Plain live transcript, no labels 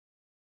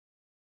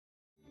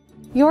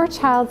Your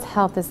child's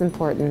health is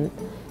important,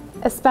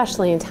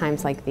 especially in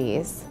times like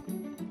these.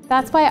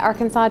 That's why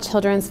Arkansas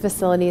Children's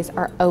facilities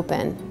are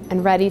open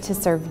and ready to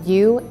serve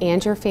you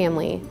and your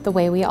family the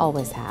way we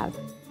always have.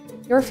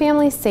 Your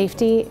family's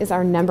safety is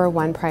our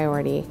 #1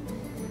 priority.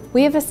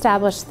 We have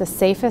established the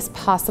safest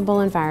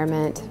possible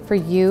environment for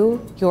you,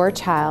 your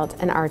child,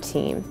 and our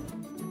team.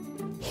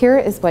 Here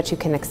is what you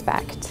can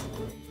expect.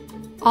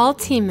 All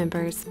team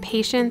members,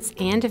 patients,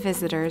 and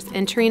visitors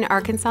entering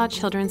Arkansas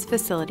Children's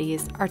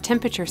facilities are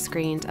temperature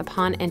screened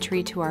upon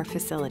entry to our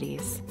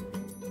facilities.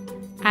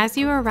 As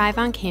you arrive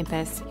on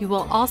campus, you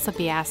will also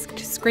be asked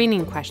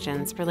screening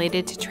questions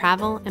related to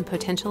travel and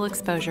potential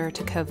exposure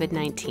to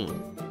COVID-19.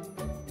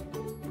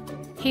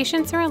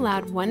 Patients are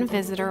allowed 1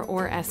 visitor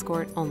or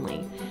escort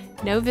only.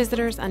 No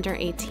visitors under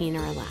 18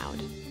 are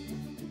allowed.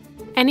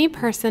 Any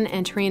person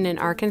entering an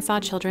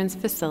Arkansas Children's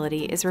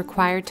facility is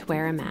required to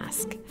wear a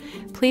mask.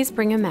 Please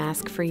bring a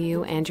mask for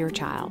you and your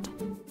child.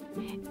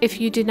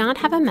 If you do not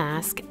have a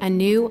mask, a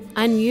new,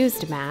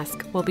 unused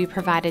mask will be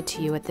provided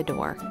to you at the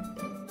door.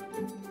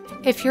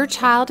 If your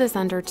child is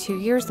under 2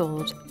 years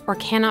old or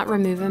cannot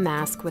remove a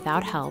mask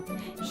without help,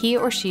 he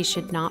or she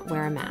should not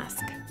wear a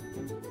mask.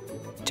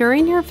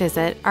 During your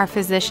visit, our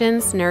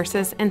physicians,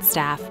 nurses, and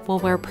staff will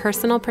wear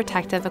personal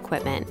protective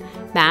equipment,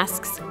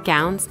 masks,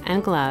 gowns,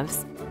 and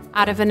gloves,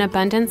 out of an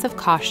abundance of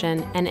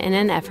caution and in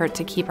an effort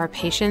to keep our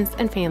patients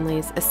and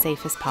families as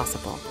safe as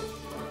possible.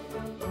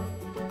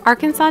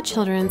 Arkansas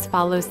Children's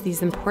follows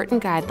these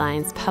important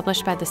guidelines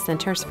published by the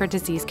Centers for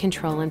Disease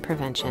Control and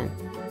Prevention.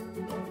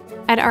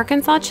 At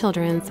Arkansas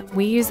Children's,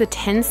 we use a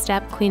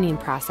 10-step cleaning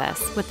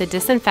process with a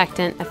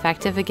disinfectant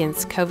effective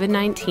against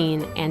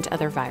COVID-19 and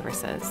other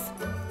viruses.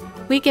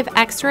 We give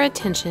extra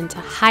attention to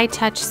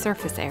high-touch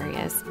surface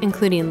areas,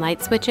 including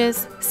light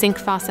switches, sink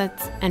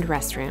faucets, and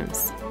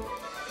restrooms.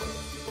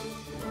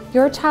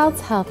 Your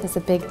child's health is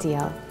a big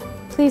deal.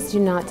 Please do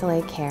not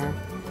delay care.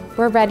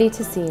 We're ready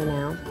to see you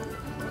now.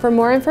 For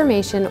more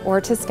information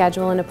or to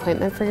schedule an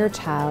appointment for your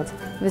child,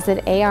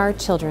 visit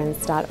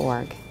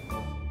archildrens.org.